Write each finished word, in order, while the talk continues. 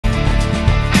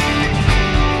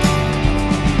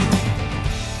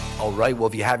right, well,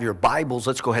 if you have your Bibles,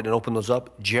 let's go ahead and open those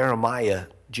up. Jeremiah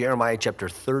chapter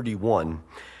 31.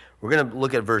 We're going to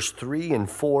look at verse 3 and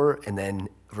 4 and then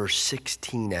verse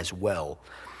 16 as well.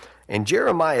 And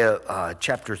Jeremiah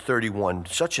chapter 31,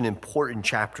 such an important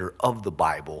chapter of the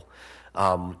Bible.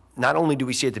 Not only do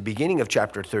we see at the beginning of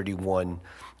chapter 31,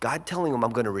 God telling him,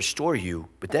 I'm going to restore you.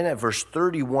 But then at verse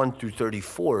 31 through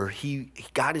 34,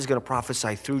 God is going to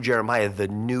prophesy through Jeremiah the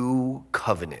new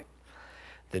covenant.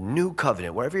 The new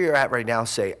covenant. Wherever you're at right now,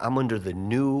 say, I'm under the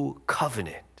new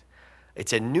covenant.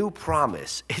 It's a new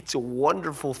promise. It's a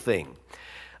wonderful thing.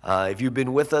 If you've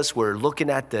been with us, we're looking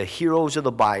at the heroes of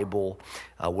the Bible.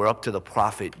 We're up to the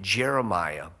prophet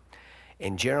Jeremiah.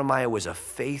 And Jeremiah was a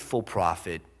faithful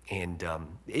prophet. And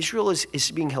Israel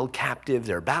is being held captive.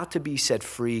 They're about to be set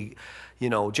free. You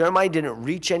know, Jeremiah didn't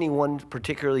reach anyone,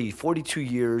 particularly 42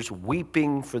 years,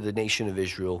 weeping for the nation of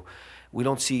Israel. We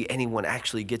don't see anyone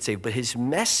actually get saved. But his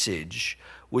message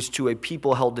was to a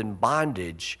people held in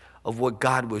bondage of what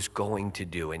God was going to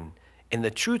do. And the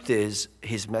truth is,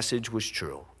 his message was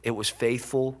true. It was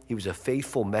faithful. He was a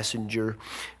faithful messenger,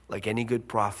 like any good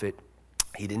prophet.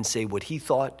 He didn't say what he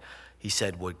thought. He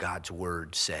said what God's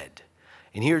word said.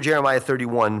 And here, Jeremiah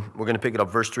 31, we're going to pick it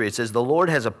up, verse 3. It says, the Lord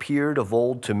has appeared of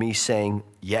old to me, saying,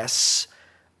 yes,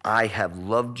 I have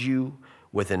loved you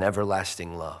with an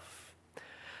everlasting love.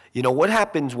 You know, what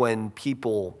happens when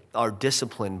people are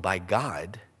disciplined by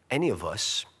God, any of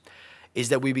us, is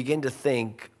that we begin to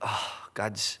think, oh,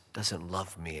 God doesn't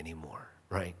love me anymore,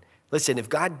 right? Listen, if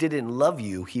God didn't love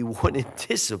you, he wouldn't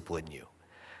discipline you.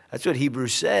 That's what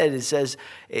Hebrews said. It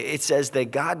says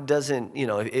that God doesn't, you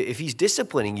know, if he's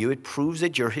disciplining you, it proves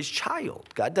that you're his child.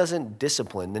 God doesn't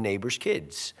discipline the neighbor's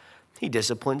kids. He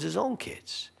disciplines his own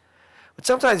kids. But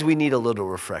sometimes we need a little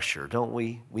refresher, don't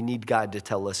we? We need God to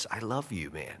tell us, I love you,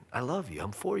 man. I love you.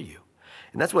 I'm for you.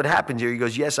 And that's what happens here. He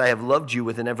goes, yes, I have loved you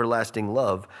with an everlasting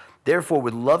love. Therefore,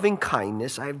 with loving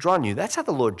kindness, I have drawn you. That's how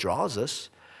the Lord draws us.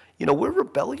 You know, we're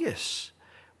rebellious.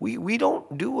 We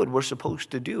don't do what we're supposed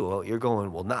to do. Well, you're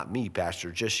going, well, not me,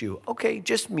 Pastor, just you. Okay,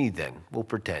 just me then. We'll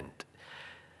pretend.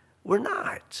 We're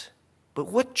not. But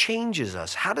what changes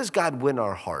us? How does God win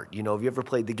our heart? You know, have you ever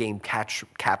played the game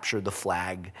Capture the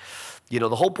Flag? You know,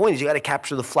 the whole point is you got to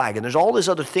capture the flag. And there's all these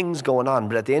other things going on.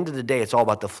 But at the end of the day, it's all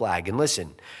about the flag. And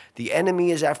listen, the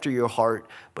enemy is after your heart,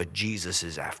 but Jesus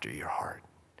is after your heart.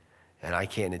 And I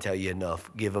can't tell you enough.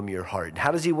 Give him your heart. And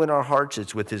how does he win our hearts?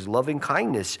 It's with his loving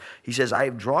kindness. He says, I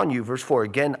have drawn you. Verse 4,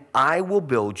 again, I will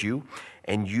build you,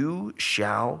 and you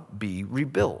shall be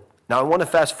rebuilt. Now, I want to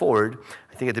fast forward.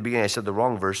 I think at the beginning I said the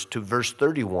wrong verse, to verse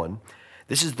 31.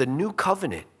 This is the new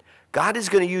covenant. God is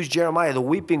going to use Jeremiah, the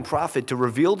weeping prophet, to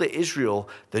reveal to Israel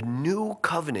the new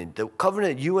covenant, the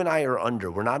covenant you and I are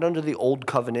under. We're not under the old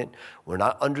covenant. We're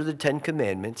not under the 10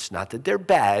 commandments. Not that they're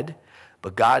bad.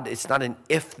 But God, it's not an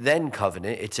if-then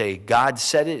covenant. It's a God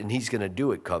said it and he's going to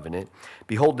do it covenant.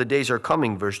 Behold, the days are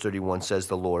coming, verse 31 says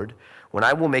the Lord, when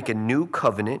I will make a new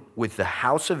covenant with the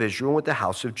house of Israel and with the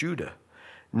house of Judah.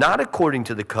 Not according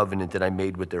to the covenant that I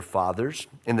made with their fathers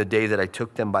in the day that I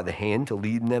took them by the hand to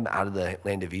lead them out of the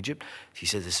land of Egypt. He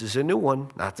says, this is a new one,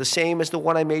 not the same as the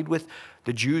one I made with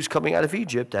the Jews coming out of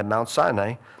Egypt at Mount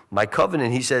Sinai. My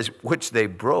covenant, he says, which they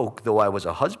broke, though I was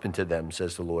a husband to them,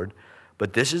 says the Lord.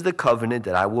 But this is the covenant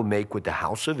that I will make with the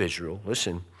house of Israel.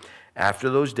 Listen, after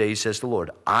those days, says the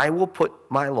Lord, I will put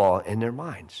my law in their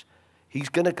minds.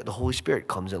 The Holy Spirit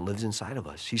comes and lives inside of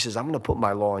us. He says, I'm going to put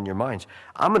my law in your minds.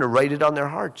 I'm going to write it on their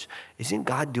hearts. Isn't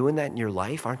God doing that in your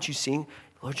life? Aren't you seeing,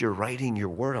 Lord, you're writing your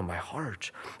word on my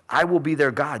heart. I will be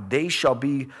their God. They shall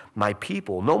be my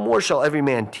people. No more shall every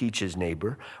man teach his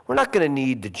neighbor. We're not going to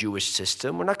need the Jewish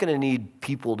system. We're not going to need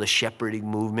people, the shepherding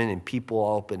movement, and people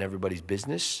all up in everybody's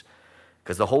business.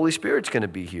 Because the Holy Spirit's going to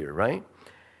be here, right?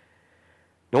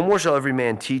 No more shall every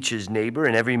man teach his neighbor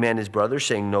and every man his brother,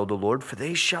 saying, know the Lord, for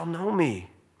they shall know me.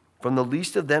 From the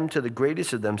least of them to the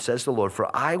greatest of them, says the Lord,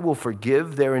 for I will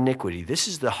forgive their iniquity. This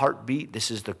is the heartbeat. This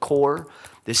is the core.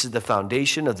 This is the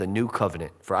foundation of the new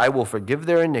covenant. For I will forgive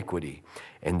their iniquity,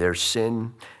 and their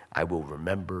sin I will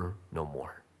remember no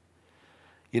more.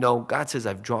 You know, God says,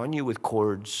 I've drawn you with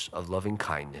cords of loving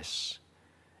kindness.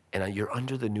 And you're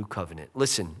under the new covenant.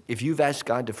 Listen, if you've asked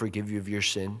God to forgive you of your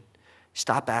sin,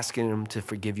 stop asking him to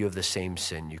forgive you of the same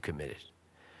sin you committed.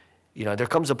 You know, there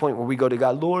comes a point where we go to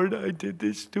God, Lord, I did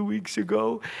this 2 weeks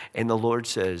ago. And the Lord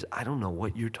says, I don't know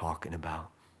what you're talking about.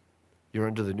 You're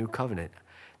under the new covenant.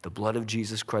 The blood of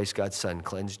Jesus Christ, God's Son,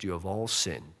 cleansed you of all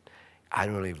sin. I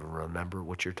don't even remember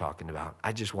what you're talking about.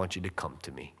 I just want you to come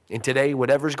to me. And today,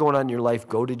 whatever's going on in your life,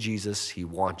 go to Jesus. He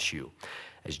wants you.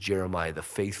 As Jeremiah, the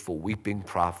faithful, weeping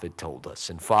prophet, told us.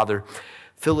 And Father,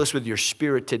 Fill us with your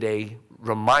Spirit today.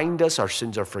 Remind us our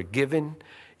sins are forgiven.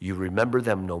 You remember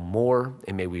them no more.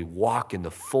 And may we walk in the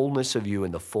fullness of you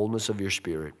and the fullness of your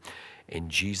Spirit. In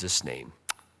Jesus' name,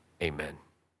 amen.